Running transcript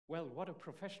Well, what a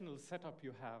professional setup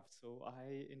you have. So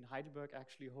I, in Heidelberg,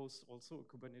 actually host also a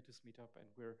Kubernetes meetup, and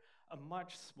we're a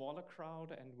much smaller crowd,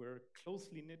 and we're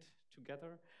closely knit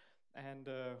together. And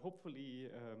hopefully,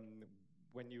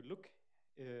 when you look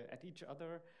at each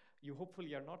other, you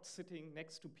hopefully are not sitting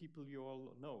next to people you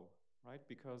all know, right?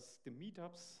 Because the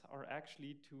meetups are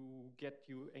actually to get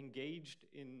you engaged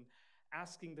in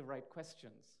asking the right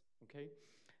questions, okay?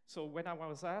 So when I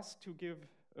was asked to give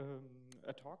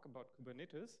a talk about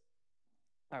Kubernetes,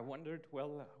 I wondered,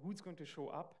 well, who's going to show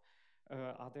up?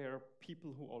 Are there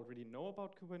people who already know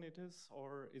about Kubernetes,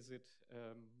 or is it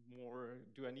more,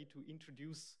 do I need to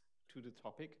introduce to the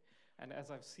topic? And as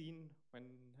I've seen when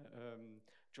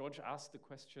George asked the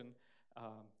question,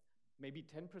 maybe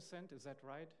 10%, is that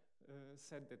right,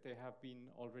 said that they have been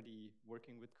already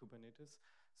working with Kubernetes.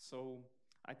 So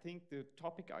I think the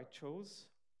topic I chose,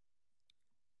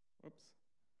 oops,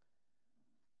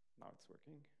 now it's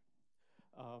working.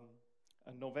 Um,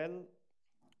 a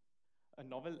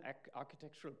novel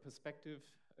architectural perspective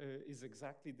is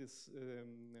exactly this,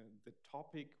 the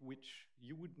topic which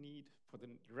you would need for the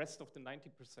rest of the 90%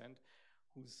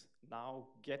 who's now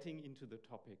getting into the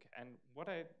topic. And what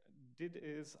I did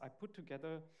is I put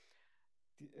together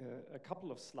a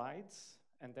couple of slides,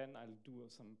 and then I'll do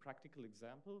some practical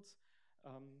examples.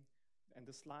 And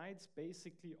the slides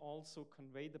basically also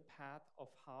convey the path of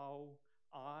how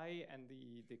I and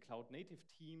the cloud native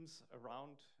teams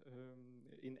around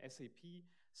in SAP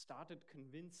started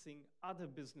convincing other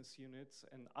business units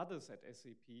and others at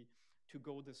SAP to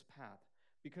go this path.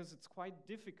 Because it's quite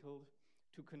difficult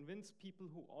to convince people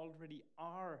who already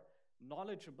are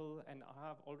knowledgeable and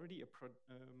have already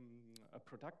a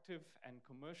productive and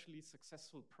commercially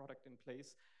successful product in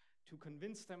place, to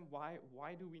convince them why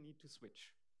do we need to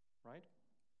switch, right?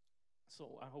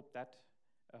 So I hope that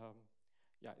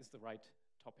is the right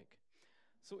topic.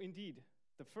 So indeed,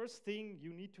 the first thing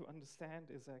you need to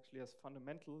understand is actually as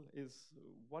fundamental is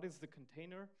what is the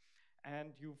container.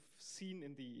 And you've seen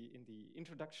in the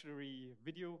introductory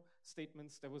video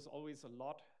statements, there was always a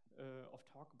lot of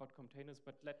talk about containers,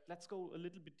 but let's go a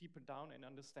little bit deeper down and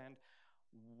understand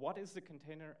what is the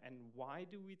container and why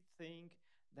do we think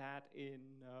that in,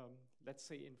 let's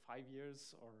say in 5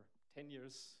 years or 10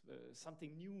 years,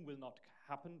 something new will not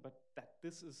happen, but that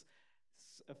this is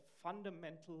a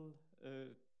fundamental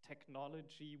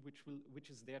technology which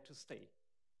is there to stay,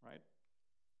 right?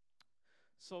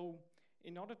 So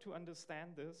in order to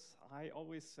understand this, I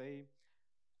always say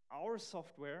our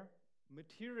software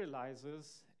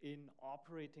materializes in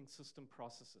operating system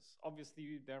processes.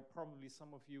 Obviously, there are probably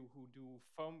some of you who do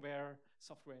firmware,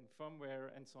 software and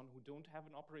firmware and so on, who don't have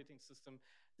an operating system.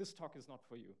 This talk is not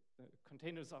for you. The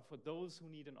containers are for those who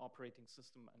need an operating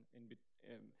system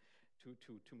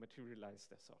to materialize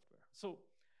their software. So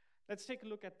let's take a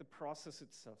look at the process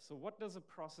itself. So what does a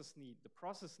process need? The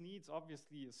process needs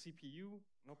obviously a CPU,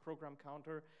 program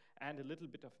counter, and a little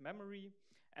bit of memory.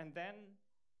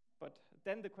 But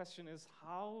then the question is,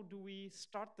 how do we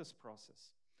start this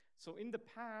process? So in the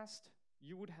past,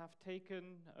 you would have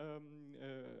taken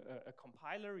a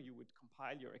compiler, you would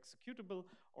compile your executable,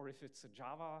 or if it's a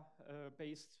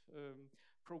Java-based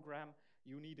program,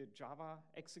 you need a Java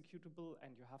executable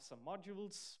and you have some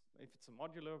modules. If it's a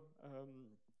modular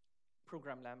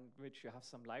program language, you have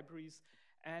some libraries,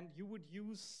 and you would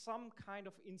use some kind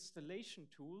of installation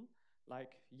tool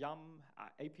like yum,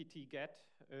 apt-get,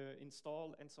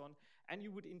 install, and so on. And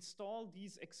you would install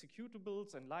these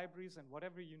executables and libraries and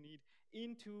whatever you need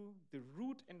into the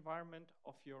root environment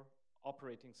of your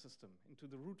operating system, into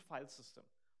the root file system,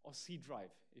 or C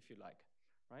drive, if you like,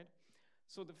 right?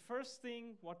 So the first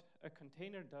thing what a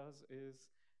container does is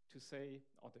to say,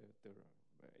 or the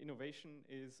innovation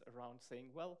is around saying,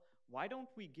 well, why don't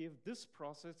we give this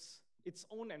process its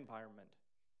own environment?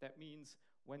 That means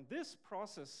when this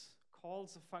process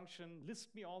calls a function,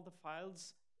 list me all the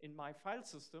files in my file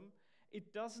system,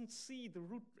 it doesn't see the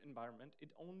root environment,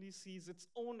 it only sees its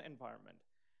own environment.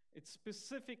 It's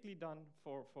specifically done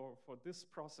for this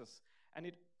process, and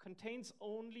it contains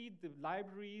only the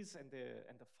libraries and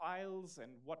the files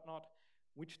and whatnot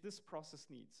which this process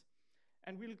needs.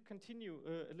 And we'll continue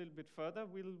a little bit further.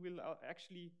 We'll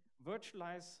actually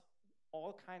virtualize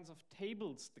all kinds of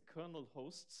tables the kernel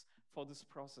hosts for this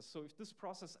process. So if this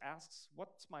process asks,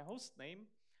 what's my host name?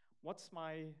 What's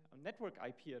my network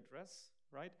IP address,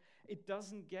 right? It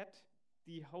doesn't get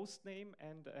the host name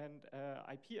and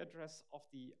IP address of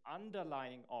the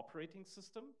underlying operating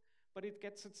system, but it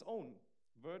gets its own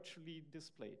virtually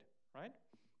displayed, right?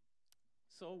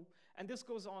 So, and this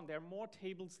goes on. There are more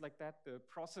tables like that, the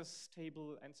process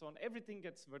table and so on. Everything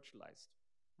gets virtualized.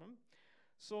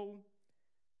 So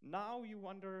Now you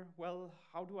wonder, well,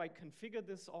 how do I configure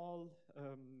this all?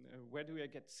 Where do I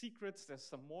get secrets? There's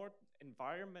some more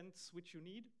environments which you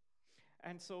need.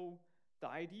 And so the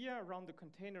idea around the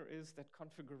container is that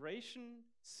configuration,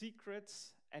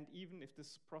 secrets, and even if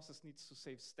this process needs to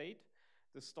save state,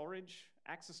 the storage,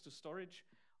 access to storage,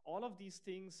 all of these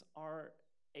things are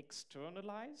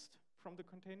externalized from the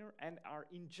container and are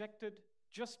injected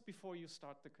just before you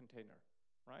start the container,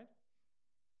 right?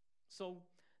 So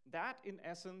that, in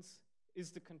essence,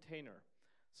 is the container.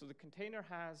 So the container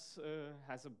has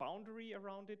a boundary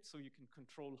around it, so you can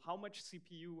control how much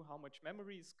CPU, how much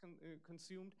memory is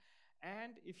consumed.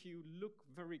 And if you look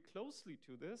very closely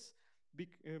to this,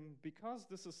 because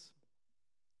this is,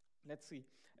 let's see,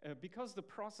 because the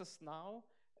process now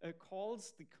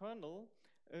calls the kernel,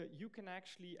 you can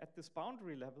actually, at this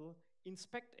boundary level,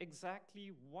 inspect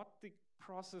exactly what the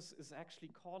process is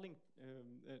actually calling,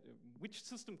 which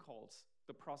system calls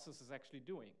the process is actually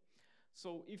doing.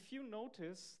 So if you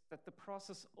notice that the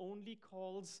process only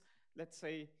calls, let's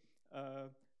say,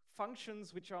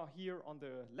 functions which are here on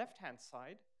the left-hand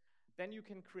side, then you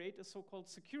can create a so-called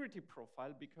security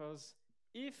profile, because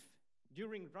if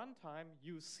during runtime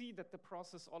you see that the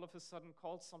process all of a sudden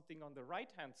calls something on the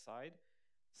right-hand side,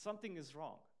 something is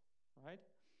wrong, right?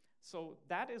 So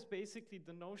that is basically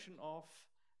the notion of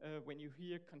when you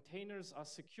hear containers are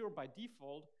secure by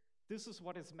default, this is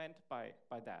what is meant by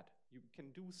that. You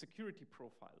can do security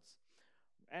profiles.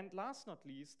 And last not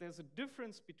least, there's a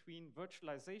difference between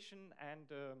virtualization and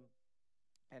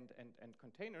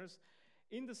containers,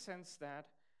 in the sense that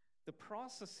the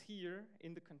process here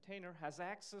in the container has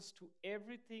access to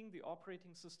everything the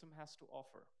operating system has to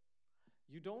offer.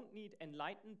 You don't need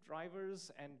enlightened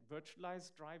drivers and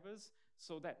virtualized drivers.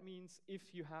 So that means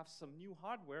if you have some new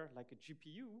hardware, like a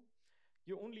GPU,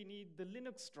 you only need the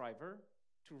Linux driver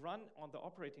to run on the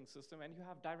operating system, and you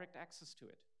have direct access to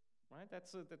it, right?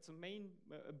 That's a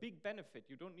big benefit.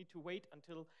 You don't need to wait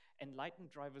until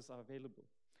enlightened drivers are available.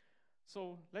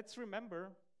 So let's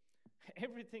remember,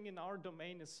 everything in our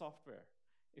domain is software.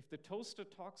 If the toaster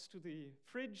talks to the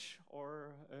fridge,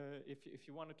 or if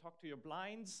you want to talk to your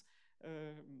blinds,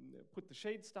 put the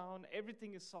shades down,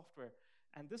 everything is software.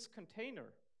 And this container,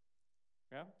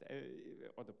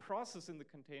 or the process in the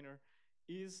container,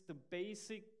 is the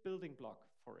basic building block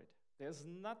for it. There's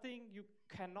nothing you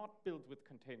cannot build with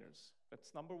containers.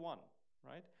 That's number one,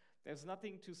 right? There's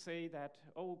nothing to say that,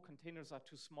 oh, containers are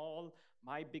too small,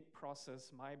 my big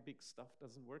process, my big stuff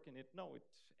doesn't work in it. No,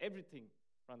 everything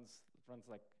runs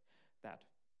like that,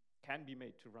 can be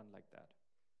made to run like that.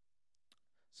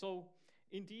 So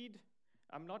indeed,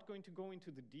 I'm not going to go into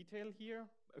the detail here.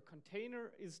 A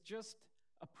container is just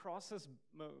a process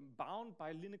bound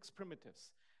by Linux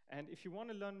primitives. And if you want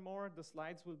to learn more, the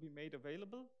slides will be made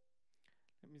available.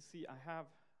 Let me see,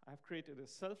 I've created a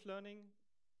self-learning.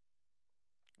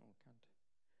 Oh, can't.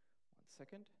 1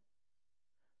 second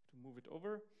to move it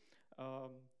over.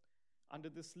 Under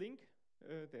this link,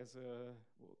 there's a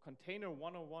Container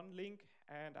 101 link,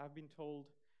 and I've been told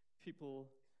people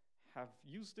have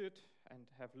used it and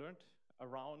have learned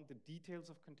around the details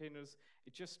of containers.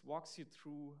 It just walks you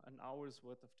through an hour's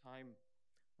worth of time,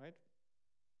 right?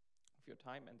 Of your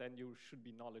time, and then you should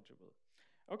be knowledgeable.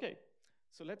 Okay,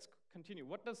 so let's continue.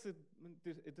 What does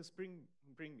this bring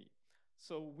me?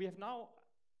 So we have now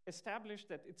established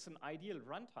that it's an ideal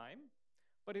runtime,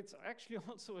 but it's actually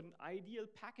also an ideal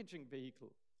packaging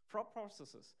vehicle for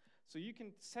processes. So you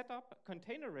can set up a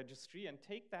container registry and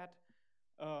take that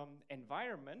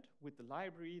environment with the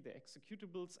library, the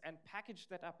executables, and package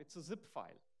that up. It's a zip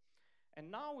file. And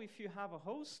now if you have a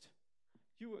host,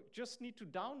 you just need to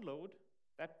download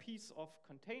that piece of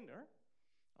container,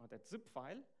 or that zip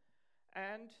file,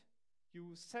 and you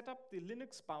set up the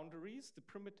Linux boundaries, the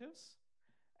primitives,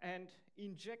 and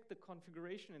inject the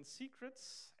configuration and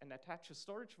secrets, and attach a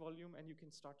storage volume, and you can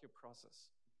start your process,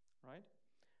 right?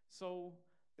 So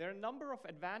there are a number of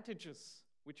advantages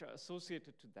which are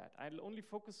associated to that. I'll only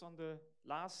focus on the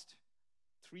last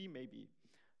 3 maybe.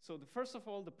 So first of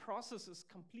all, the process is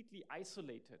completely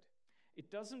isolated. It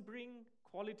doesn't bring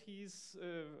qualities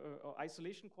or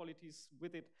isolation qualities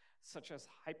with it, such as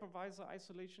hypervisor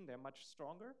isolation. They're much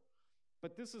stronger.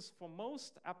 But this is, for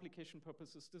most application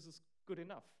purposes, this is good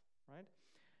enough, right?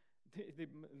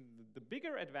 The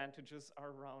bigger advantages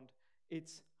are around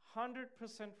it's 100%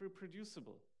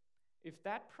 reproducible. If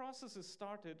that process is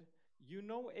started, you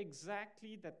know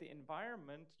exactly that the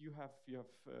environment you have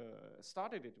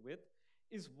started it with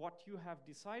is what you have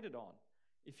decided on.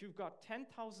 If you've got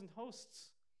 10,000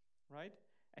 hosts, right,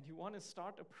 and you want to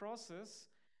start a process,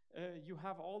 you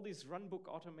have all these runbook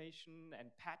automation and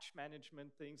patch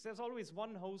management things. There's always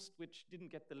one host which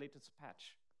didn't get the latest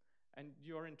patch, and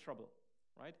you're in trouble,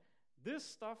 right? This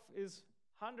stuff is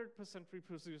 100%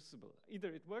 reproducible. Either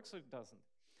it works or it doesn't.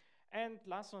 And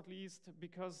last not least,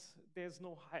 because there's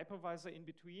no hypervisor in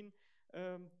between,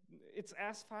 um, it's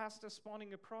as fast as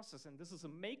spawning a process. And this is a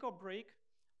make or break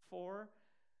for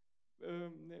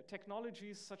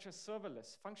technologies such as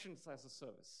serverless, functions as a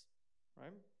service,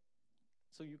 right?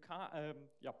 So you can't,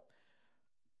 yeah.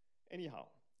 Anyhow,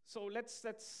 so let's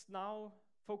now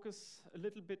focus a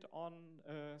little bit on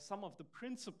some of the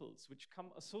principles which come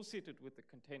associated with the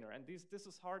container. And this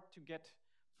is hard to get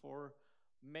for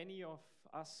many of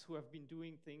us who have been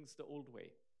doing things the old way.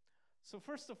 So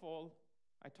first of all,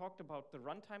 I talked about the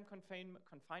runtime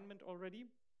confinement already,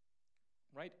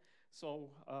 right? So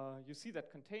you see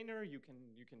that container, you can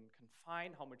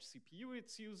confine how much CPU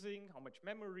it's using, how much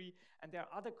memory, and there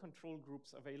are other control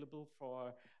groups available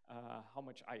for how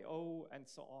much I/O and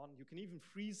so on. You can even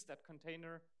freeze that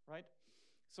container, right?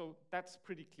 So that's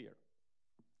pretty clear.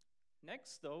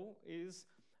 Next, though, is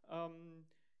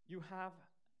you have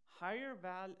higher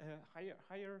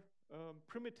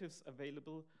primitives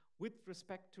available with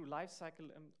respect to lifecycle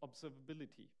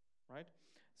observability, right?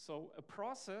 So a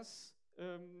process,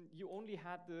 you only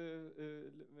had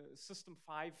the system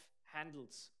 5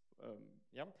 handles.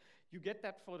 Yeah, you get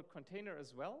that for the container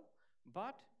as well,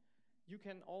 but you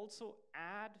can also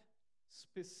add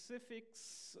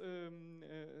specifics.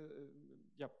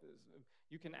 Yeah,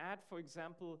 you can add, for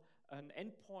example, an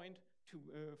endpoint to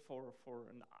for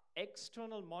an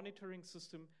external monitoring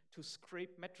system to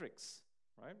scrape metrics,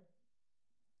 right?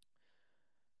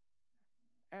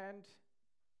 And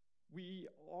we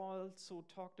also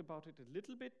talked about it a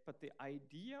little bit, but the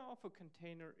idea of a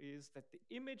container is that the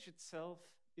image itself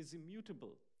is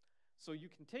immutable. So you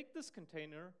can take this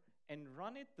container and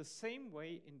run it the same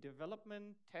way in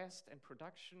development, test, and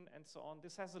production, and so on.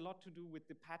 This has a lot to do with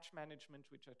the patch management,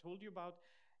 which I told you about.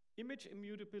 Image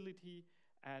immutability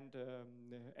and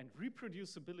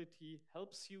reproducibility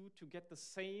helps you to get the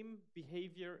same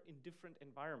behavior in different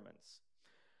environments.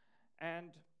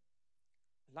 And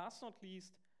last not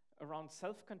least, around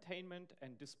self-containment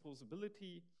and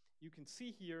disposability, you can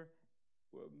see here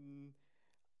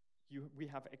we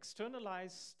have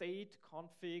externalized state,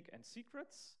 config, and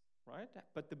secrets, right?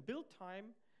 But the build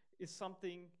time is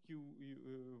something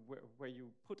where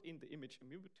you put in the image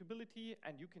immutability,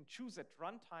 and you can choose at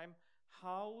runtime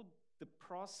how the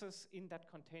process in that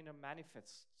container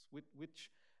manifests with which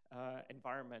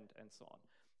environment and so on.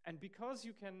 And because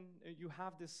you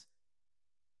have this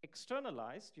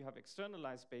externalized, you have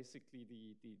externalized basically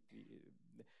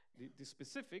the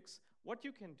specifics, what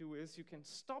you can do is you can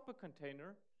stop a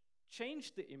container,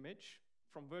 change the image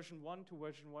from version 1 to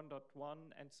version 1.1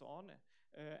 and so on,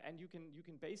 and you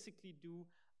can basically do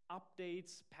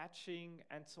updates, patching,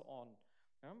 and so on.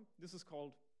 This is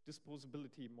called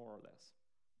disposability, more or less.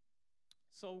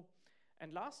 So,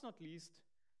 and last not least,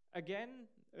 again,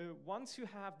 once you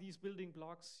have these building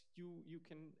blocks, you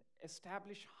can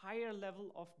establish higher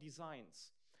level of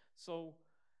designs. So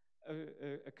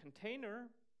a container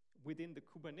within the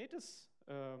Kubernetes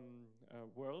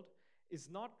world is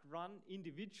not run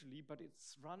individually, but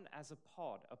it's run as a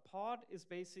pod. A pod is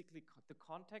basically the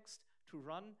context to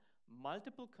run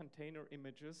multiple container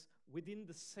images within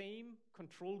the same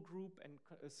control group and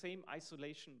same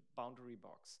isolation boundary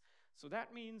box. So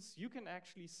that means you can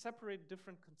actually separate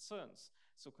different concerns.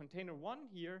 So container 1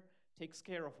 here takes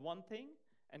care of one thing,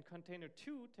 and container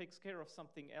 2 takes care of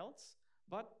something else,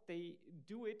 but they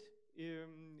do it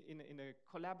in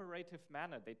a collaborative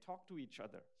manner. They talk to each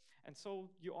other. And so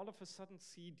you all of a sudden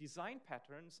see design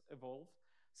patterns evolve,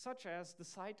 such as the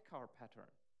sidecar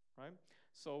pattern, right?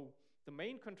 So the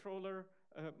main controller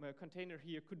container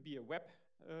here could be a web,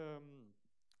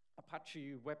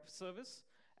 Apache web service,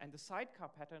 and the sidecar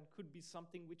pattern could be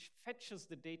something which fetches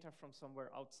the data from somewhere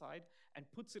outside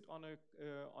and puts it on a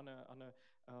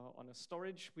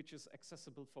storage which is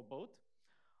accessible for both.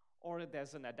 Or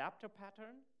there's an adapter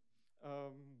pattern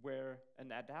where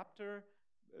an adapter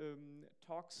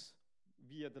talks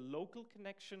via the local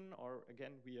connection, or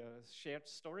again via shared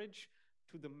storage,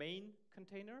 to the main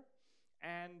container.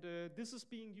 And this is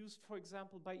being used, for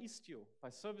example, by Istio, by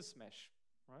service mesh,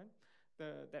 right?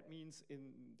 That means in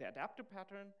the adapter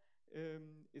pattern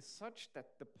is such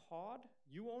that the pod,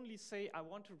 you only say, I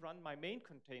want to run my main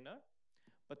container,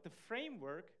 but the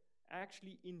framework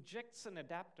actually injects an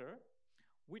adapter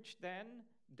which then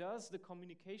does the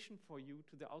communication for you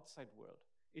to the outside world.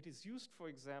 It is used, for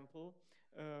example,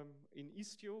 in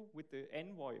Istio with the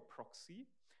Envoy proxy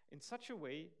in such a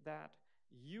way that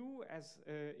you, as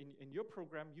in your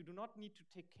program, you do not need to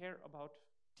take care about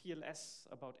TLS,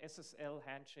 about SSL,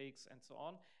 handshakes, and so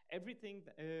on. Everything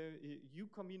you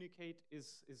communicate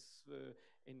is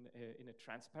in a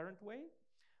transparent way,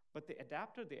 but the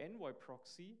adapter, the Envoy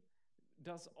proxy,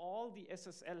 does all the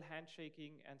SSL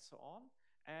handshaking and so on,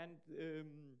 and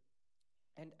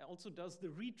also does the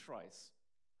retries.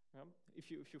 If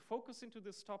you focus into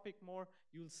this topic more,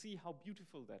 you'll see how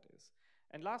beautiful that is.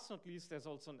 And last but not least, there's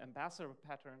also an ambassador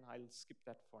pattern. I'll skip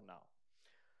that for now.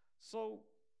 So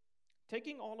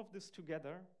taking all of this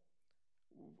together,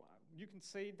 you can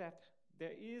say that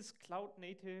there is cloud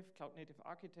native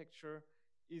architecture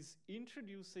is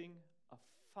introducing a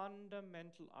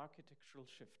fundamental architectural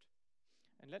shift.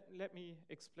 And let me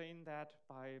explain that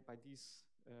by these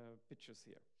pictures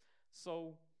here.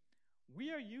 So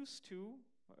we are used to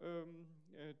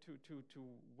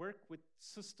work with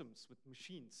systems, with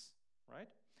machines, right?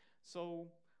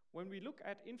 So when we look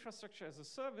at infrastructure as a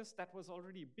service, that was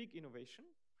already a big innovation.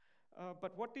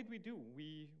 But what did we do?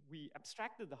 We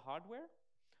abstracted the hardware,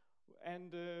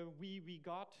 and we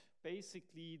got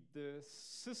basically the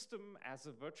system as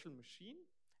a virtual machine,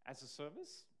 as a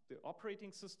service. The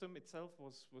operating system itself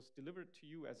was delivered to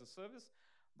you as a service,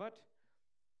 but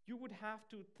you would have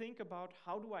to think about,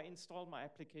 how do I install my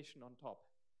application on top?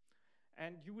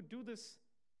 And you would do this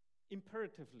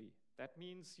imperatively. That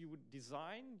means you would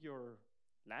design your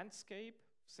landscape.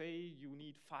 Say you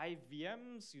need 5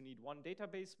 VMs, you need 1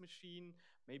 database machine,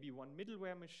 maybe 1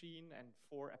 middleware machine, and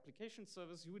 4 application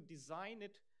servers. You would design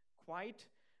it quite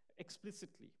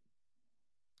explicitly.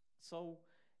 So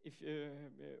if,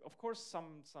 of course,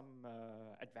 some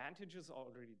advantages are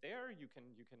already there. You can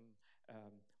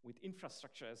with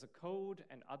infrastructure as a code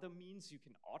and other means, you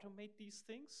can automate these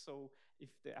things. So if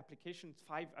the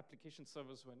 5 application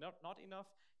servers were not enough,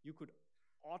 you could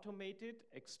automate it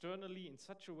externally in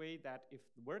such a way that if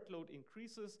the workload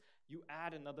increases, you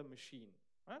add another machine.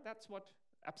 Right? That's what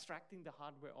abstracting the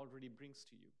hardware already brings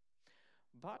to you.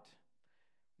 But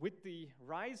with the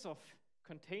rise of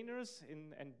containers,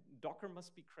 and Docker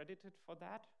must be credited for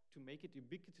that to make it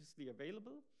ubiquitously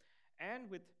available, and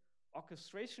with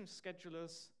orchestration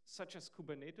schedulers such as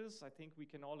Kubernetes, I think we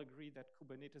can all agree that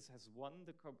Kubernetes has won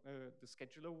the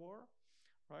scheduler war,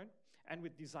 right? And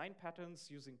with design patterns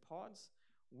using pods,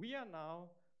 we are now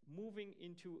moving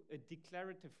into a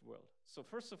declarative world. So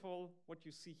first of all, what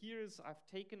you see here is I've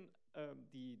taken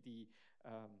the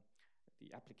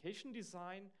application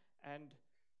design and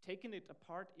taken it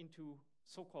apart into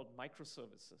so-called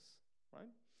microservices, right?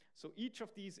 So each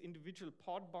of these individual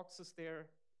pod boxes there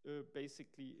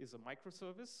basically is a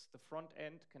microservice, the front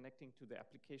end connecting to the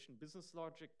application business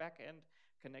logic, back end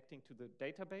connecting to the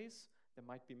database. There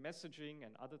might be messaging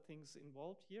and other things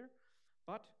involved here,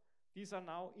 but these are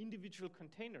now individual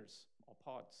containers or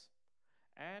pods.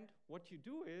 And what you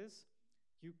do is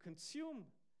you consume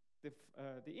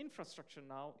the infrastructure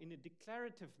now in a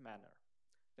declarative manner.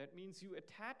 That means you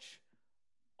attach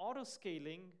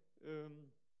auto-scaling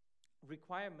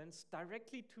requirements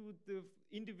directly to the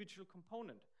individual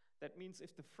component. That means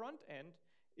if the front end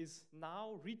is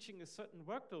now reaching a certain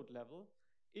workload level,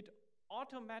 it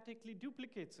automatically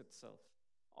duplicates itself,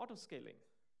 auto-scaling,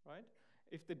 right?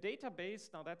 If the database,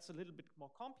 now that's a little bit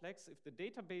more complex, if the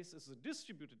database is a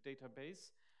distributed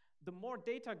database, the more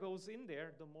data goes in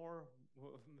there, the more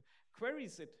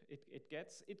queries it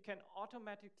gets, it can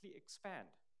automatically expand,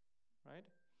 right?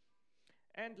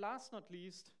 And last not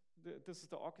least, this is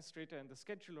the orchestrator and the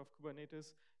scheduler of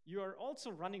Kubernetes. You are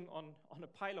also running on a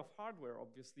pile of hardware,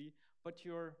 obviously, but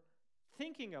you're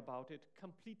thinking about it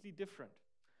completely different.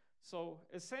 So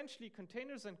essentially,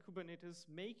 containers and Kubernetes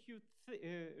make you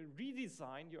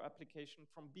redesign your application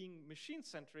from being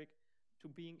machine-centric to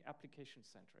being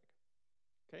application-centric,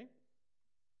 okay?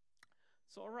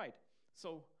 So all right,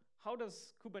 so how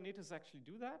does Kubernetes actually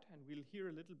do that? And we'll hear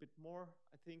a little bit more,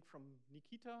 I think, from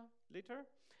Nikita later.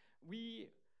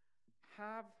 We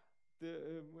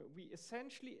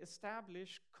essentially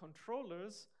establish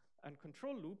controllers and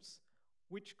control loops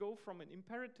which go from an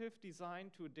imperative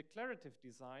design to a declarative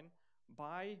design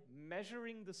by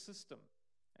measuring the system.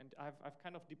 And I've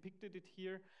kind of depicted it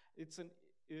here. It's an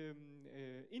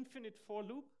infinite for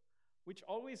loop, which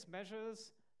always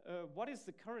measures what is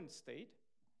the current state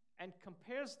and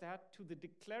compares that to the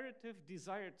declarative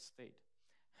desired state.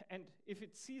 And if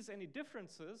it sees any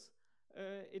differences,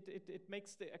 it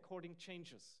makes the according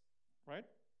changes, right?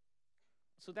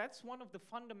 So that's one of the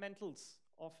fundamentals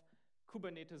of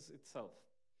Kubernetes itself.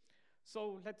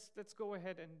 So let's go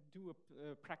ahead and do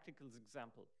a practical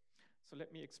example. So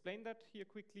let me explain that here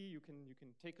quickly. You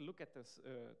can take a look at this,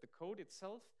 the code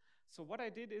itself. So what I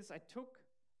did is I took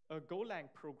a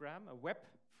Golang program, a web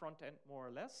front end more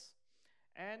or less,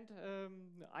 and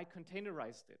I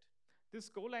containerized it. This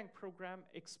Golang program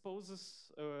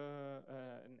exposes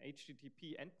an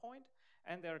HTTP endpoint,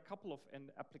 and there are a couple of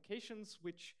applications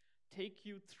which take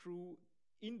you through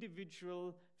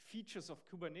individual features of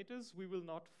Kubernetes. We will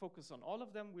not focus on all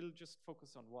of them, we'll just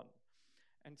focus on one.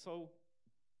 And so,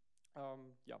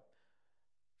 yeah,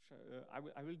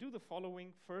 I will do the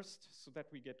following first so that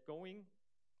we get going.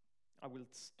 I will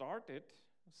start it,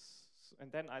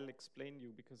 and then I'll explain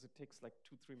you because it takes like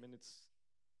 2-3 minutes.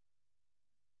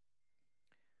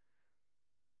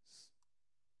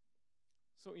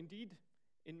 So indeed,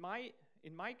 in my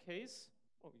case,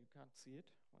 oh, you can't see it.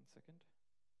 1 second.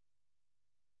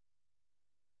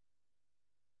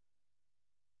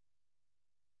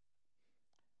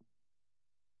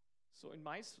 So in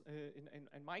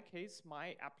my case,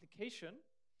 my application,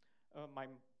 my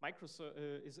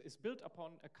is built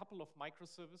upon a couple of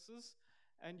microservices,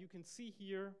 and you can see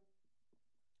here.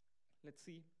 Let's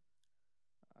see.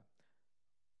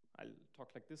 I'll talk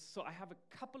like this. So I have a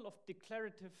couple of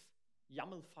declarative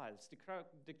YAML files,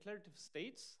 declarative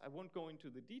states. I won't go into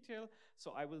the detail.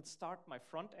 So I will start my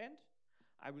front end.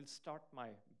 I will start my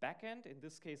back end. In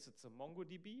this case, it's a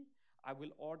MongoDB. I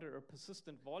will order a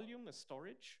persistent volume, a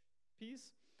storage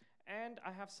piece. And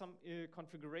I have some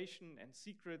configuration and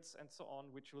secrets and so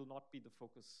on, which will not be the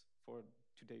focus for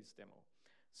today's demo.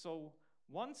 So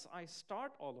once I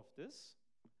start all of this,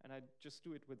 and I just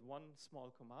do it with one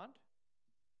small command,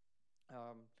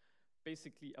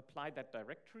 basically apply that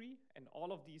directory, and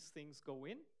all of these things go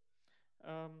in.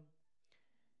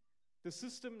 The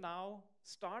system now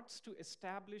starts to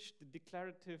establish the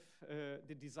declarative,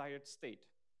 the desired state.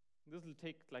 This will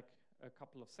take like a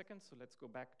couple of seconds, so let's go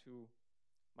back to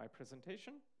my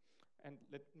presentation, and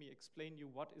let me explain you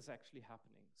what is actually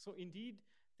happening. So indeed,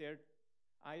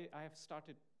 I have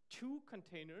started 2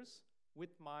 containers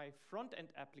with my front-end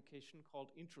application called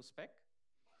introspec,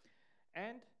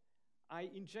 and I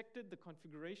injected the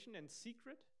configuration and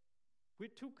secret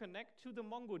to connect to the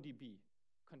MongoDB,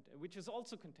 which is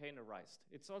also containerized.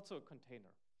 It's also a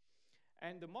container.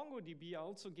 And the MongoDB, I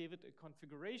also gave it a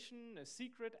configuration, a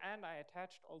secret, and I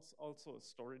attached also a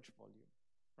storage volume,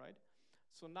 right?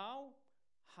 So now,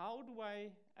 how do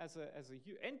I, as a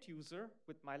end user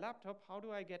with my laptop, how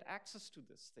do I get access to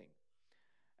this thing?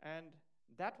 And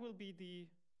that will be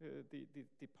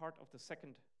the part of the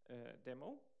second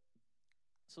demo.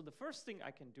 So the first thing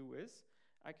I can do is,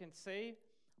 I can say,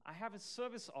 I have a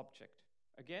service object.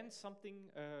 Again, something,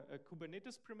 a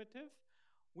Kubernetes primitive,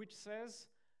 which says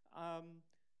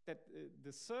that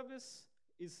the service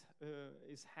is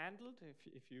handled.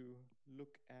 If you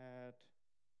look at,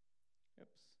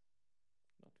 oops,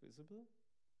 not visible.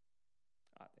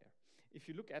 There. If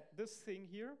you look at this thing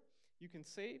here, you can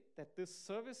say that this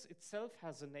service itself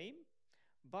has a name,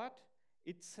 but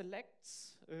it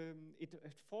selects, it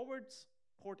forwards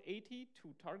port 80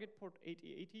 to target port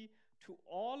 8080 to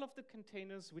all of the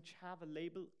containers which have a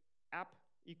label app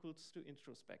equals to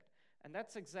introspect. And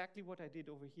that's exactly what I did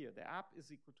over here. The app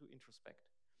is equal to introspect.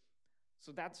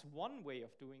 So that's one way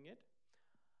of doing it.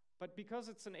 But because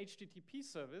it's an HTTP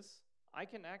service, I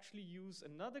can actually use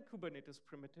another Kubernetes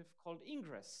primitive called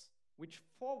ingress, which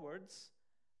forwards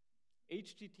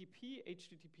HTTP,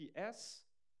 HTTPS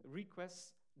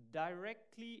requests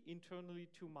directly internally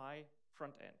to my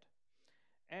front end.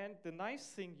 And the nice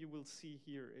thing you will see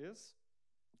here is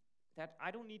that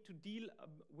I don't need to deal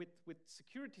with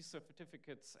security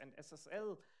certificates and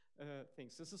SSL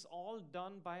things. This is all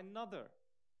done by another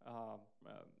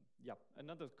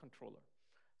controller.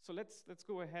 So let's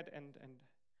go ahead and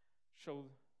show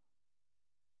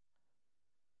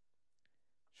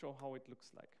how it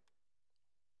looks like.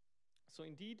 So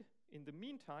indeed, in the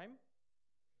meantime,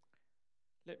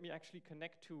 let me actually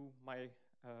connect to my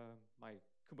my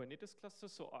Kubernetes cluster.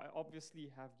 So I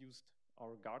obviously have used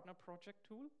our Gardener project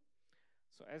tool.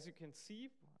 So as you can see,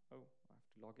 oh, I have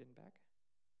to log in back.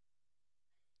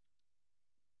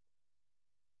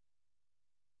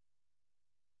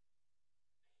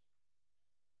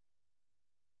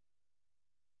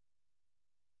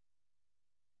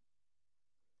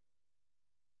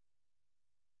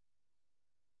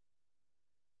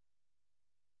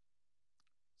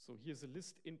 So here's a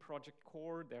list in Project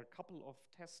Core. There are a couple of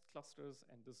test clusters,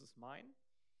 and this is mine.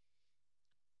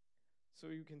 So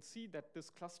you can see that this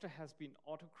cluster has been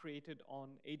auto-created on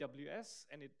AWS,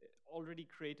 and it already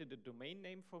created a domain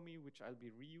name for me, which I'll be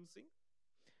reusing.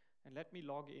 And let me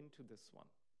log into this one.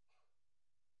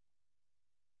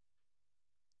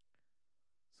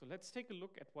 So let's take a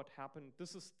look at what happened.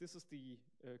 This is the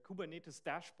Kubernetes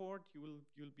dashboard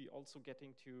you'll be also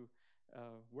getting to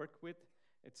work with.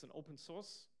 It's an open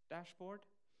source dashboard.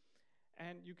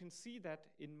 And you can see that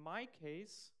in my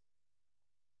case,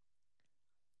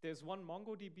 there's one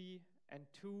MongoDB and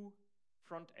 2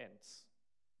 front ends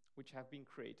which have been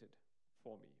created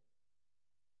for me.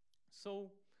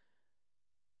 So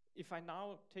if I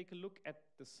now take a look at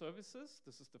the services,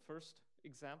 this is the first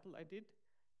example I did.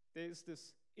 There's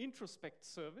this introspect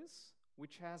service,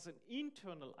 which has an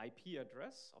internal IP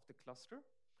address of the cluster,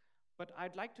 but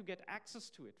I'd like to get access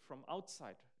to it from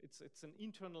outside. It's an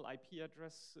internal IP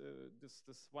address, this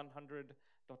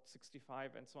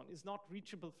 100.65 and so on, is not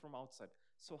reachable from outside.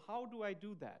 So how do I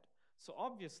do that? So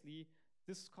obviously,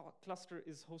 this cluster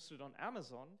is hosted on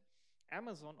Amazon.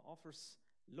 Amazon offers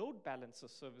load balancer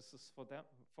services for them,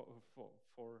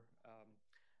 for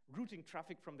routing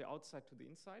traffic from the outside to the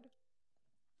inside.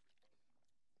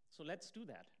 So let's do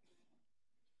that.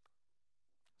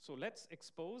 So let's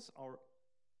expose our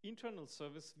internal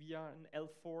service via an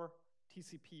L4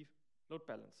 TCP load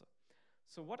balancer.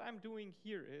 So what I'm doing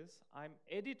here is I'm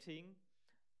editing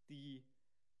the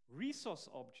resource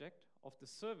object of the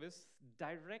service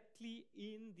directly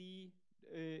in the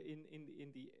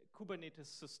Kubernetes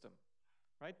system,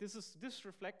 right? This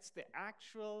reflects the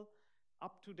actual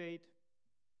up-to-date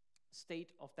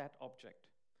state of that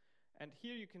object. And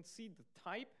here you can see the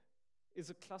type is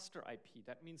a cluster IP.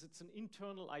 That means it's an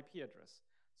internal IP address.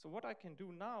 So what I can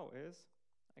do now is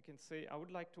I can say I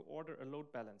would like to order a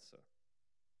load balancer.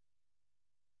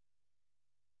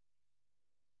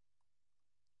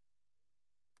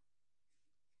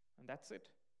 And that's it.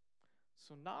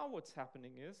 So now what's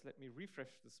happening is, let me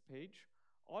refresh this page.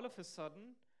 All of a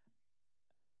sudden,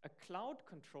 a cloud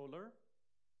controller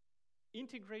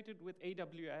integrated with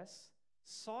AWS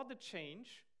saw the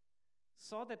change,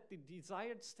 saw that the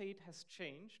desired state has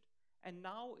changed, and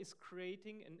now is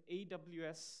creating an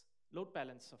AWS load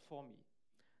balancer for me.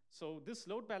 So this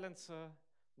load balancer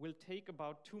will take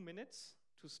about 2 minutes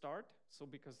to start, so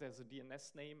because there's a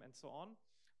DNS name and so on,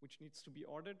 which needs to be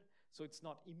ordered, so it's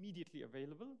not immediately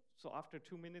available. So after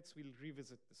 2 minutes, we'll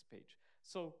revisit this page.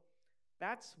 So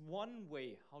that's one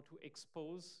way how to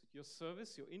expose your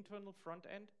service, your internal front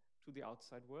end, to the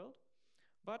outside world.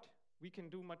 But we can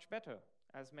do much better.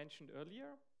 As mentioned earlier,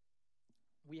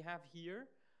 we have here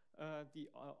the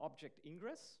object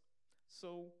ingress.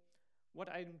 So what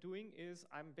I'm doing is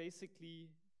I'm basically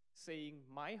saying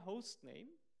my host name.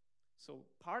 So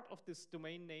part of this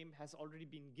domain name has already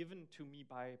been given to me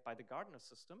by the Gartner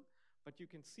system. But you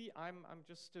can see I'm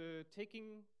just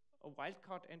taking a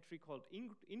wildcard entry called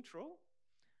intro.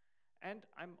 And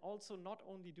I'm also not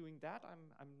only doing that,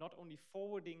 I'm not only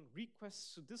forwarding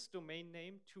requests to this domain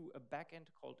name to a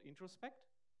backend called introspect,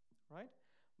 right?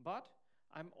 But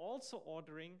I'm also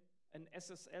ordering an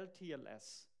SSL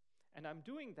TLS. And I'm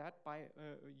doing that by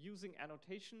using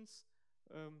annotations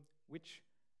which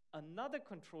another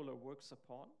controller works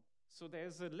upon. So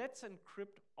there's a let's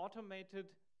encrypt automated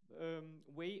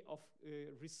way of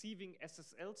receiving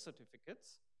SSL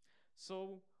certificates.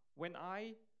 So when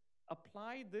I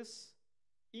apply this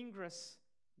ingress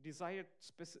desired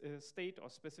state or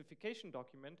specification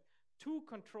document, 2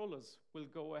 controllers will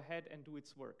go ahead and do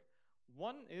its work.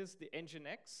 One is the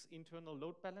Nginx internal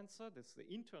load balancer, this is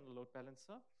the internal load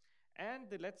balancer, and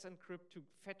the let's encrypt to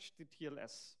fetch the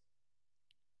TLS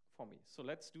for me. So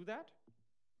let's do that.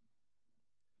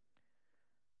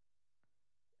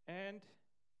 And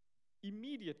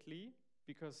immediately,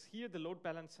 because here the load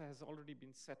balancer has already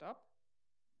been set up,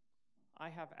 I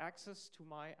have access to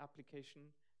my application,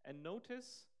 and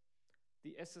notice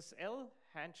the SSL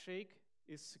handshake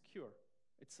is secure.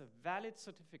 It's a valid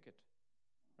certificate,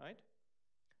 right?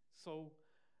 So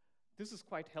this is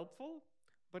quite helpful,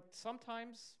 but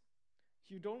sometimes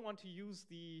you don't want to use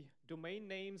the domain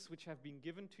names which have been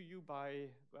given to you by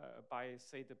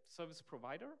say, the service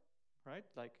provider, right?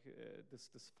 Like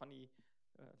this funny,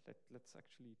 let's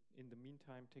actually, in the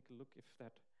meantime, take a look if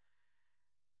that,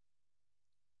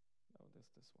 oh,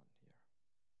 there's this one here.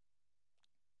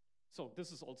 So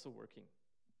this is also working.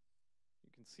 You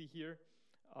can see here,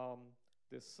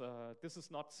 this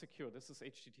is not secure. This is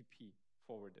HTTP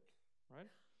forwarded, right?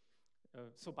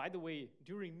 So by the way,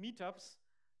 during meetups,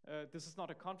 this is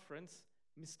not a conference.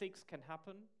 Mistakes can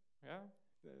happen, yeah?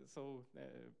 So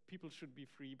people should be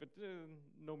free, but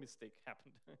no mistake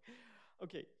happened.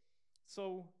 Okay,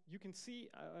 so you can see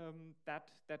that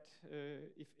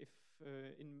if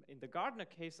in the Gartner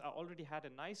case, I already had a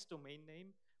nice domain name,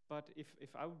 but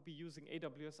if I would be using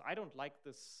AWS, I don't like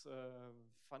this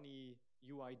funny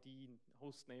UID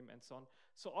host name and so on.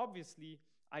 So obviously,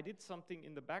 I did something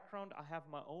in the background. I have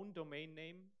my own domain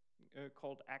name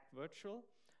called Act Virtual.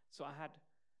 So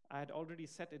I had already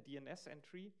set a DNS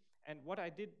entry, and what I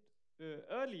did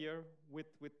earlier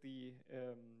with the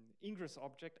ingress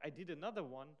object, I did another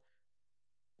one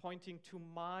pointing to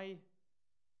my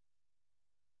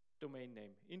domain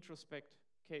name,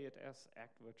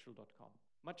 introspect@actvirtual.com.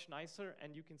 Much nicer,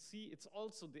 and you can see it's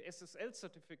also the SSL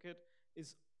certificate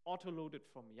is auto-loaded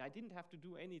for me. I didn't have to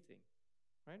do anything,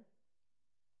 right?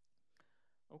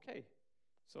 Okay,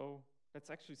 so let's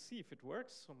actually see if it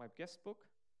works. So my guest book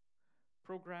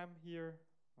program here,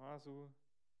 Vasu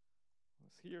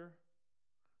was here.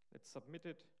 Let's submit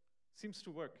it. Seems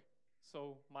to work.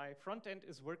 So my front end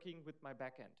is working with my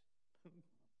back end.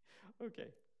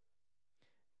 Okay,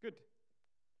 good.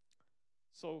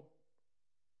 So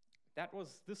that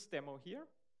was this demo here.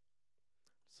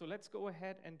 So let's go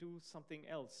ahead and do something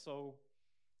else. So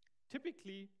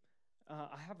typically,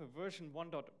 I have a version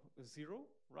 1.0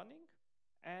 running,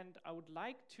 and I would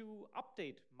like to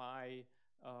update my,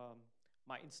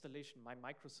 my installation, my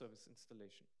microservice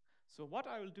installation. So what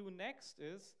I will do next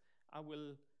is I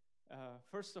will,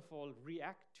 first of all,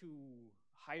 react to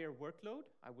higher workload.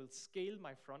 I will scale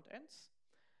my front ends.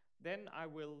 Then I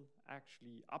will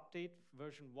actually update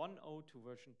version 1.0 to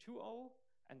version 2.0,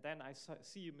 and then I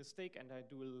see a mistake and I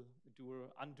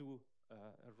undo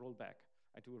a rollback.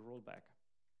 I do a rollback.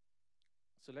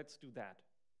 So let's do that.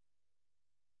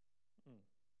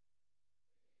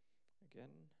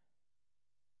 Again,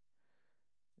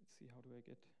 let's see, how do I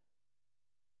get...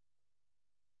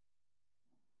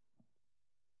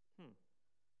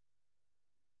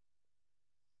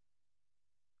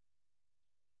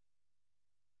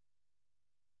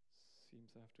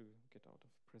 Seems I have to get out of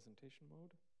presentation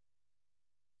mode.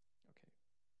 Okay.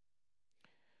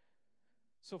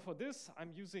 So for this,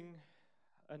 I'm using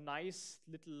a nice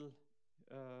little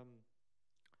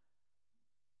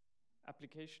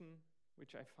application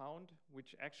which I found,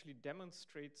 which actually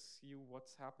demonstrates you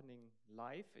what's happening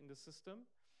live in the system.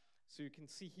 So you can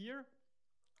see here,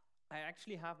 I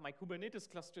actually have my Kubernetes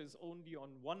cluster is only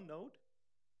on one node,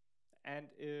 and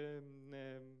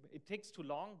it takes too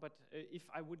long, but if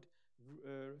I would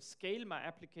scale my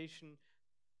application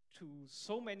to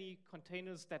so many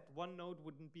containers that one node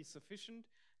wouldn't be sufficient,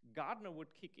 Gartner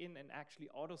would kick in and actually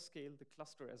auto-scale the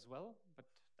cluster as well, but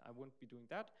I won't be doing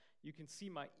that. You can see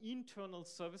my internal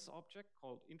service object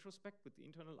called introspect with the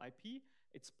internal IP.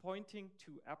 It's pointing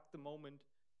to, at the moment,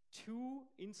 2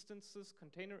 instances,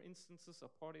 container instances or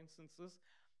pod instances,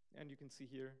 and you can see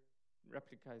here,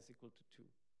 replica is equal to 2.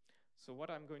 So what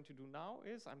I'm going to do now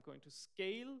is I'm going to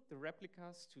scale the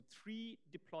replicas to 3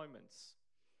 deployments.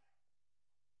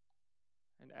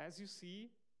 And as you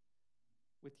see,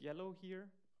 with yellow here,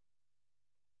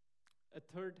 a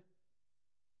 3rd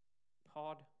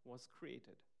pod was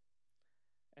created.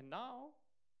 And now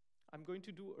I'm going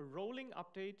to do a rolling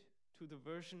update to the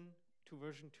version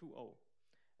 2.0.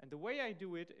 And the way I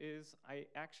do it is I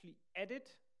actually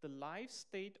edit the live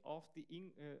state of the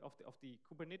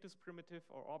Kubernetes primitive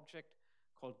or object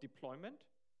called deployment.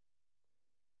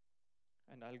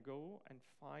 And I'll go and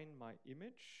find my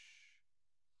image.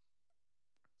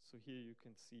 So here you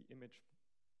can see image,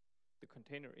 the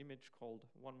container image called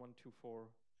 1124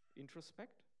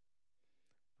 introspect,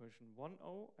 version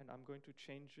 1.0, and I'm going to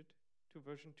change it to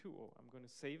version 2.0. I'm going to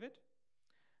save it,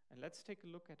 and let's take a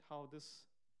look at how this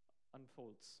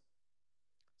unfolds.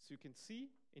 So you can see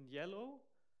in yellow,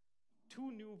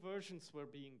 2 new versions were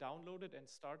being downloaded and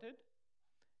started,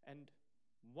 and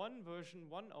one version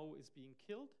 1.0 is being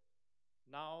killed.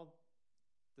 Now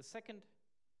the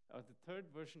 3rd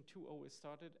version 2.0 is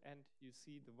started, and you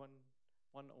see the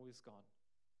 1.0 is gone.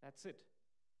 That's it.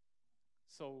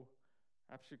 So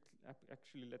actually,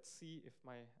 let's see if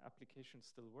my application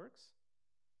still works.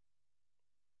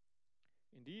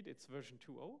 Indeed, it's version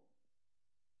 2.0.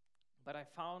 But I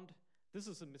found this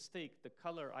is a mistake. The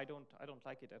color, I don't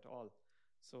like it at all.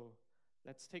 So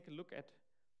let's take a look at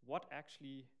what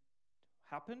actually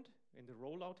happened in the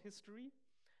rollout history.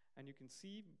 And you can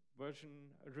see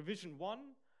revision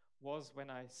 1 was when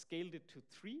I scaled it to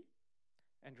 3,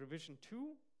 and revision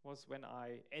 2 was when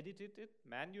I edited it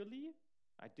manually.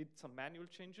 I did some manual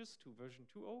changes to version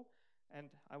 2.0, and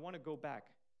I want to go back.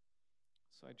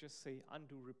 So I just say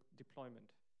undo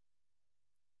deployment.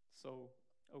 So,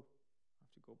 I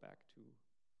have to go back to.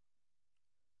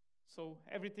 So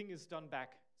everything is done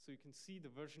back. So you can see the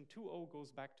version 2.0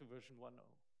 goes back to version 1.0,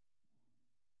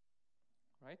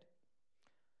 right?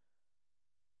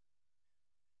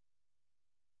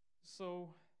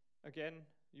 So again,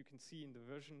 you can see in the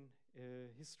version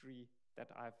history that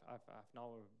I've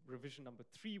now a revision number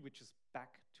 3, which is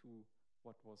back to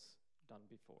what was done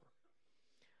before.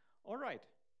 All right.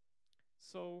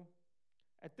 So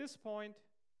at this point,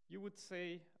 you would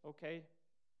say, okay,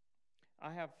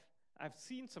 I have I've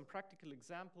seen some practical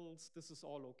examples. This is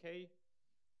all okay.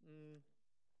 Mm,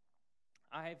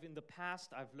 in the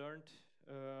past, I've learned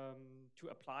to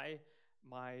apply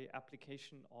my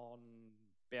application on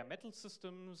bare metal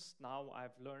systems. Now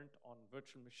I've learned on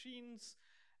virtual machines,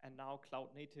 and now cloud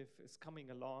native is coming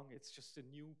along. It's just a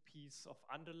new piece of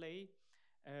underlay.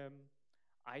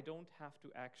 I don't have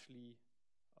to actually,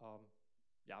 um,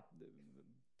 yeah,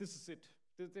 this is it.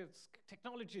 This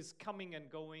technology is coming and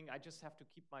going. I just have to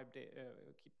keep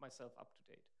myself up to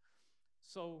date.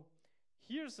 So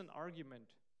here's an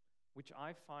argument which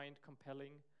I find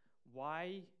compelling,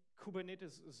 why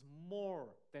Kubernetes is more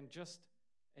than just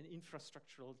an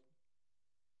infrastructural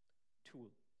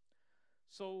tool.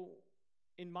 So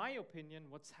in my opinion,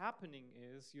 what's happening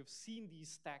is you've seen these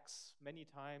stacks many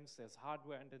times. There's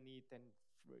hardware underneath, and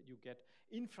you get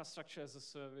infrastructure as a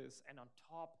service, and on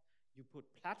top you put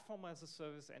platform as a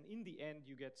service, and in the end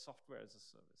you get software as a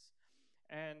service.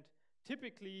 And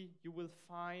typically you will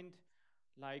find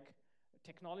like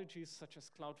technologies such as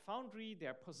Cloud Foundry,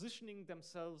 they're positioning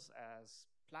themselves as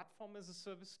platform as a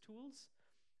service tools.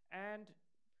 And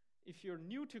if you're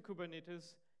new to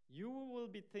Kubernetes, you will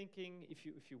be thinking, if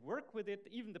you work with it,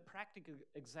 even the practical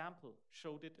example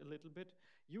showed it a little bit,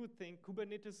 you would think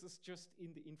Kubernetes is just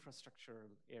in the infrastructure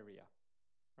area,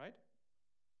 right?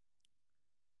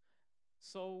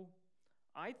 So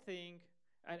I think,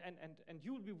 and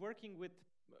you will be working with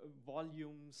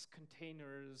volumes,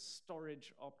 containers,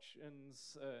 storage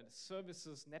options,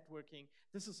 services, networking.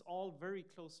 This is all very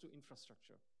close to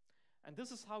infrastructure. And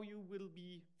this is how you will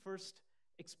be first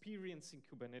experiencing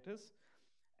Kubernetes.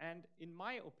 And in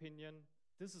my opinion,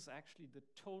 this is actually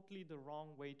totally the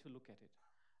wrong way to look at it.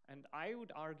 And I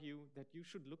would argue that you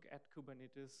should look at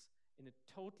Kubernetes in a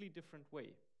totally different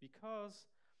way, because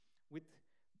with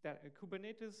that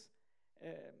Kubernetes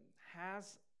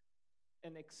has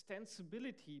an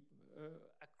extensibility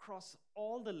across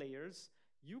all the layers.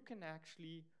 You can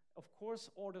actually, of course,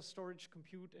 order storage,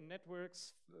 compute, and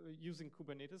networks using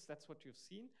Kubernetes. That's what you've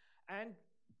seen. And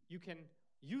you can,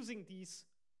 using these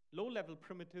low-level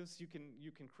primitives, you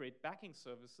can create backing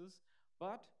services.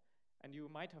 But, and you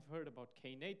might have heard about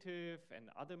Knative and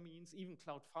other means, even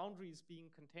Cloud Foundry is being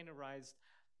containerized.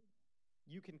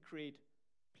 You can create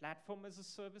platform as a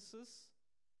services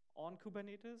on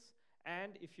Kubernetes.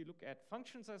 And if you look at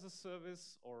functions as a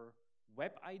service or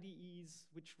web IDEs,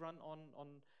 which run on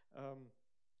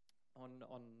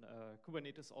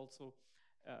Kubernetes also,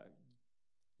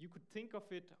 you could think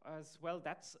of it as, well,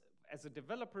 that's, as a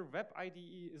developer, web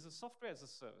IDE is a software as a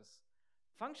service.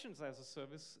 Functions as a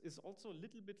service is also a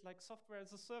little bit like software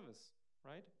as a service,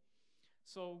 right?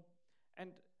 So,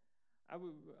 and I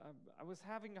was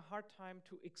having a hard time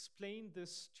to explain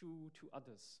this to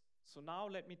others. So now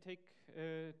let me take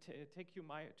you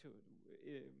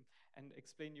and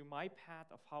explain you my path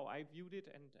of how I viewed it,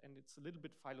 and it's a little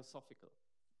bit philosophical,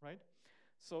 right?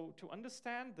 So to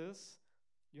understand this,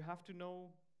 you have to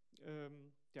know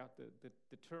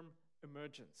the term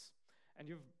emergence. And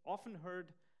you've often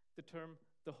heard the term,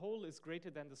 the whole is greater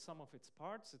than the sum of its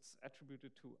parts. It's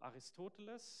attributed to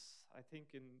Aristoteles. I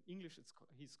think in English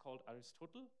he's called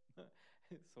Aristotle.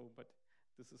 So, but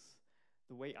this is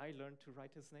the way I learned to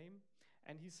write his name.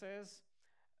 And he says,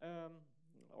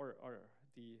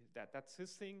 that's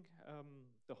his thing,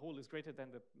 the whole is greater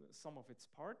than the sum of its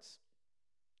parts.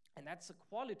 And that's a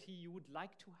quality you would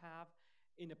like to have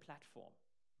in a platform,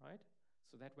 right?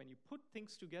 So that when you put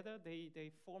things together,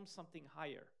 they form something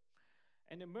higher.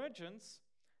 And emergence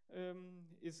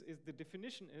is the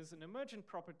definition is, an emergent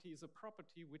property is a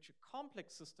property which a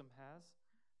complex system has,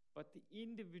 but the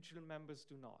individual members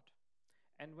do not.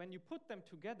 And when you put them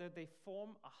together, they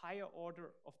form a higher order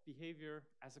of behavior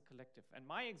as a collective. And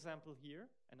my example here,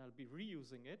 and I'll be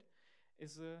reusing it,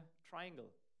 is a triangle,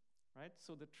 right?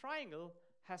 So the triangle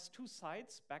has two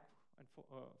sides, back and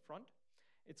front.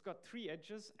 It's got three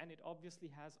edges, and it obviously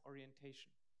has orientation,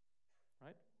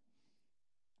 right?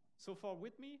 So far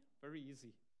with me? Very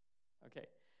easy. Okay.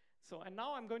 So, and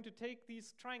now I'm going to take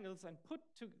these triangles and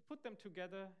put them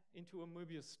together into a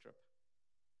Möbius strip,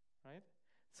 right?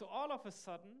 So all of a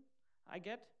sudden, I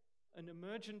get an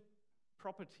emergent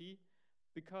property,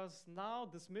 because now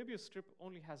this Möbius strip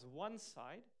only has one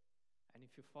side, and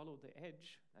if you follow the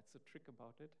edge, that's the trick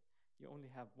about it, you only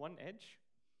have one edge,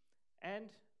 and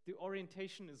the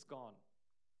orientation is gone,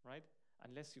 right?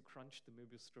 Unless you crunch the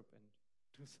Möbius strip and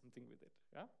do something with it,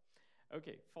 yeah?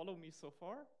 Okay, follow me so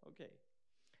far? Okay.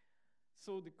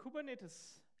 So the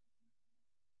Kubernetes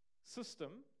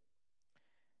system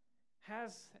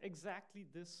has exactly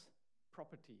this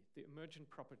property, the emergent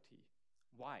property.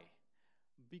 Why?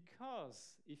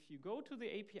 Because if you go to the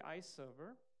API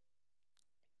server,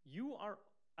 you are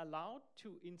allowed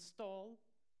to install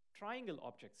triangle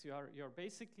objects. You're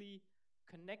basically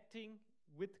connecting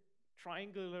with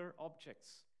triangular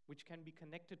objects, which can be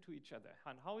connected to each other.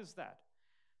 And how is that?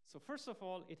 So first of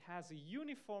all, it has a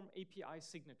uniform API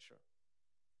signature,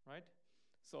 right?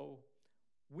 So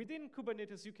within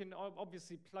Kubernetes, you can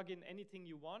obviously plug in anything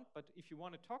you want, but if you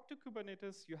want to talk to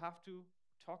Kubernetes, you have to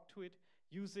talk to it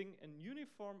using a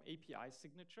uniform API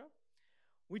signature,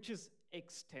 which is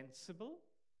extensible.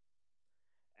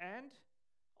 And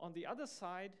on the other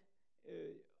side,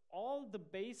 all the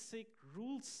basic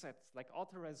rule sets like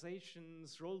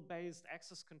authorizations, role-based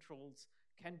access controls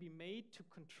can be made to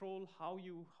control how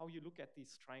you look at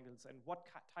these triangles and what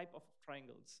type of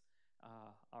triangles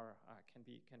can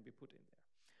be put in there.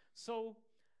 So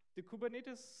the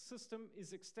Kubernetes system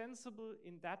is extensible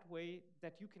in that way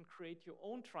that you can create your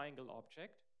own triangle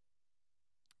object,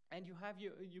 and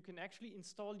you can actually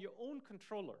install your own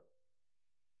controller.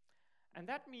 And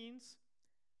that means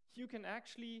you can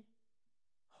actually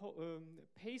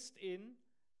paste in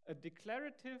a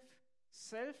declarative,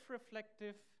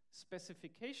 self-reflective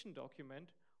specification document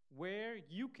where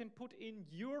you can put in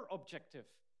your objective.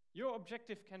 Your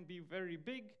objective can be very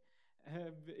big.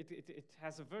 It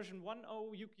has a version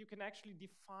 1.0. You can actually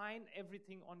define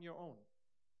everything on your own,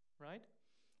 right?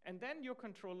 And then your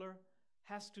controller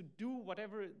has to do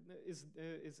whatever is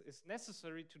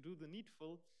necessary to do the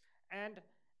needful and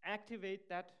activate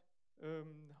that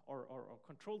or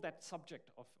control that subject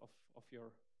of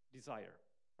your desire,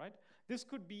 right? This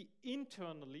could be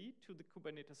internally to the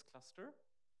Kubernetes cluster,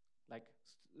 like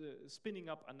spinning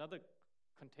up another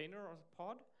container or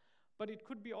pod, but it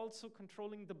could be also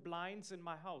controlling the blinds in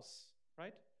my house,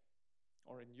 right?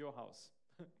 Or in your house,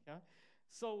 yeah?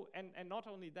 So, and not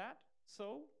only that,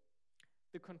 so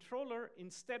the controller,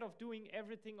 instead of doing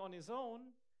everything on his own,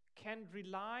 can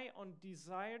rely on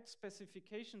desired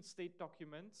specification state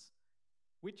documents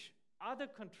which other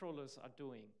controllers are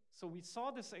doing. So we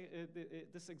saw this,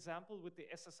 this example with the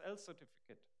SSL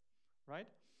certificate, right?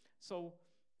 So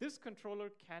this controller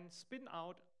can spin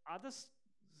out other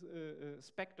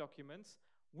spec documents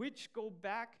which go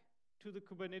back to the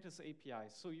Kubernetes API.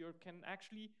 So you can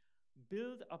actually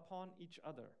build upon each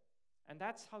other. And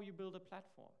that's how you build a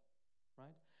platform,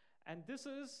 right? And this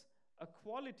is a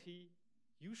quality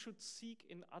you should seek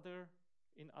in other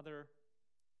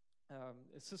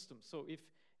systems. So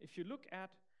if you look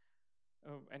at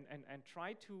and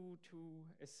try to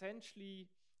essentially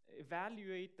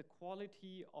evaluate the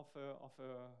quality of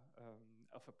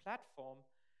a platform,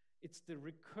 it's the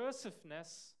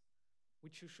recursiveness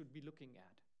which you should be looking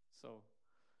at. So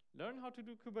learn how to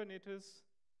do Kubernetes,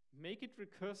 make it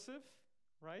recursive,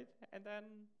 right? And then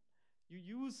you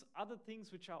use other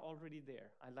things which are already there.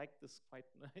 I like this quite,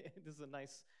 this is a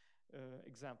nice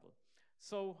example.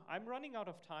 So I'm running out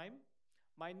of time.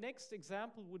 My next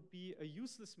example would be a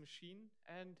useless machine,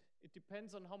 and it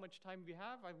depends on how much time we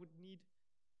have. I would need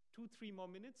 2-3 more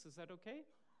minutes. Is that okay?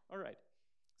 All right.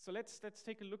 So let's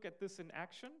take a look at this in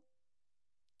action.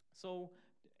 So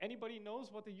anybody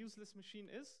knows what a useless machine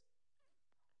is?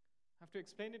 Have to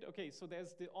explain it? Okay, so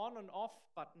there's the on and off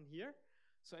button here.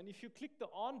 So, and if you click the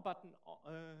on button,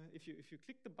 if you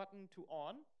click the button to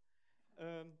on,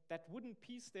 that wooden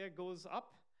piece there goes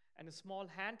up, and a small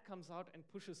hand comes out and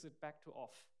pushes it back to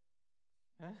off.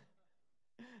 Huh?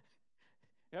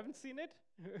 You haven't seen it?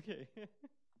 Okay.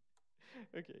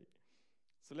 Okay.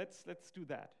 So let's do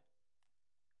that.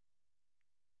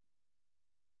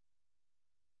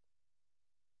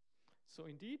 So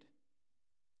indeed,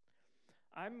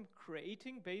 I'm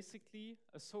creating basically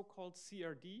a so-called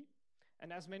CRD.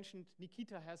 And as mentioned,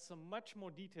 Nikita has some much more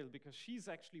detail because she's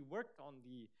actually worked on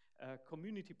the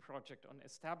community project on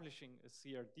establishing a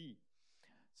CRD.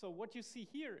 So what you see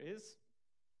here is,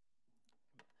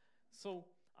 so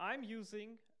I'm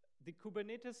using the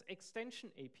Kubernetes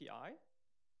extension API,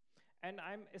 and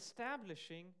I'm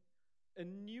establishing a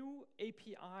new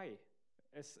API,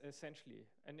 essentially.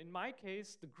 And in my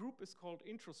case, the group is called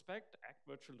introspect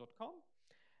actvirtual.com,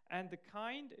 and the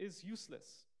kind is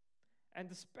useless. And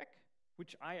the spec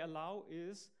which I allow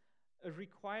is a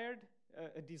required,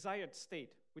 a desired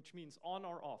state, which means on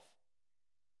or off,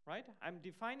 right? I'm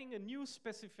defining a new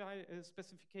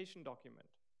specification document,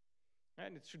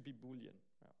 and it should be Boolean.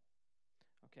 Yeah.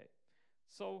 Okay,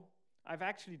 so I've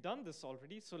actually done this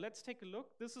already, so let's take a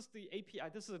look. This is the API.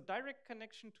 This is a direct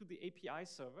connection to the API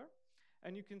server,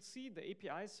 and you can see the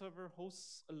API server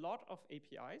hosts a lot of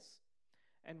APIs,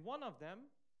 and one of them,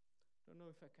 don't know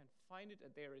if I can find it,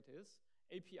 there it is,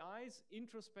 APIs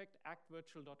introspect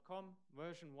actvirtual.com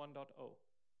version 1.0.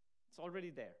 It's already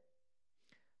there.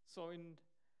 So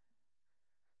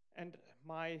And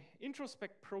my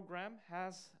introspect program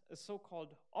has a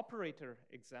so-called operator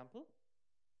example.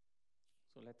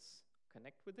 So let's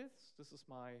connect with this. This is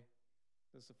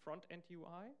a front-end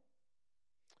UI.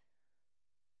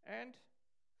 And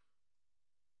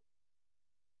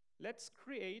let's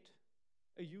create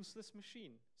a useless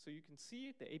machine. So you can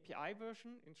see the API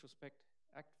version,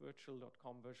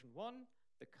 introspect-act-virtual.com version 1.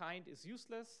 The kind is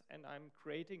useless, and I'm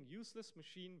creating useless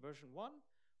machine version 1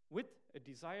 with a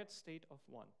desired state of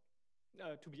 1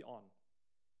 to be on.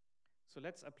 So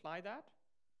let's apply that.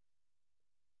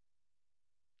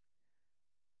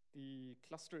 The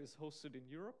cluster is hosted in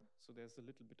Europe, so there's a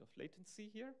little bit of latency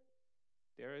here.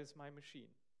 There is my machine,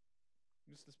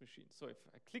 useless machine. So if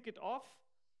I click it off,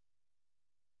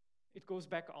 it goes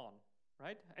back on,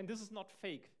 right? And this is not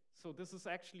fake. So this is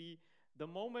actually the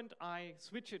moment I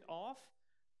switch it off,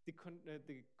 the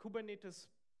Kubernetes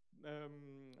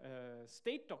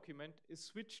state document is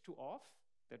switched to off.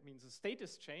 That means the state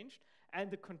is changed, and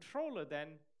the controller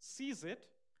then sees it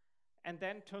and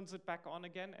then turns it back on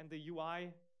again, and the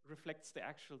UI reflects the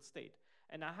actual state.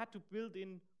 And I had to build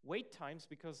in wait times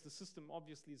because the system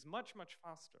obviously is much, much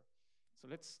faster. So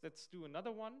let's do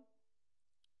another one,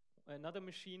 another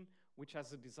machine which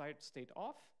has a desired state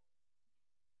off.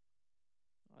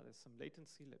 There's some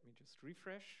latency. Let me just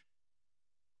refresh.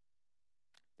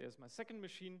 There's my second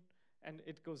machine, and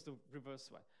it goes the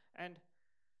reverse way. And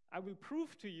I will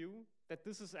prove to you that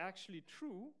this is actually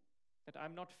true, that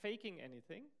I'm not faking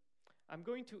anything. I'm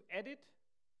going to edit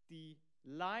the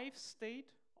live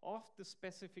state of the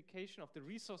specification of the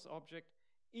resource object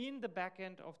in the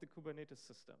backend of the Kubernetes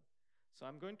system. So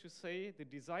I'm going to say the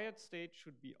desired state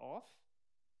should be off,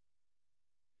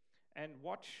 and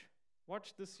watch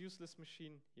this useless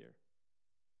machine here.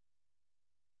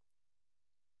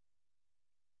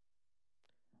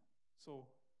 So,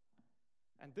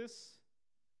 and this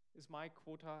is my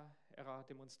quota era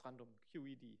demonstrandum,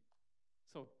 QED.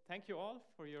 So thank you all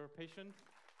for your patience.